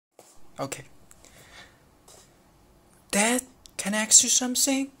Okay. Dad, can I ask you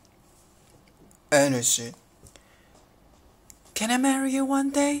something? Anything. Can I marry you one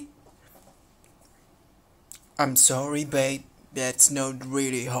day? I'm sorry, babe. That's not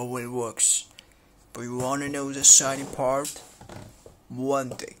really how it works. But you wanna know the exciting part? One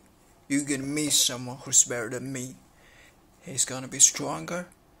day, you're gonna meet someone who's better than me. He's gonna be stronger,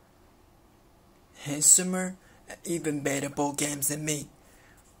 handsomer, and even better ball games than me.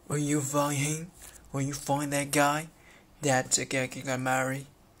 When you find him, when you find that guy, that's the guy you can marry.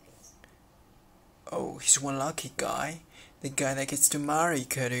 Oh, he's one lucky guy. The guy that gets to marry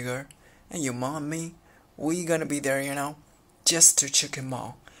Kitty Girl. And your mom and me, we gonna be there, just to check him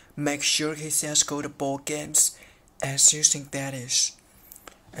out. Make sure he says go to ball games, as you think that is.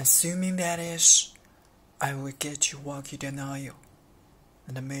 Assuming that is, I will get you walk you down the aisle,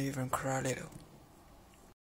 and I may even cry a little.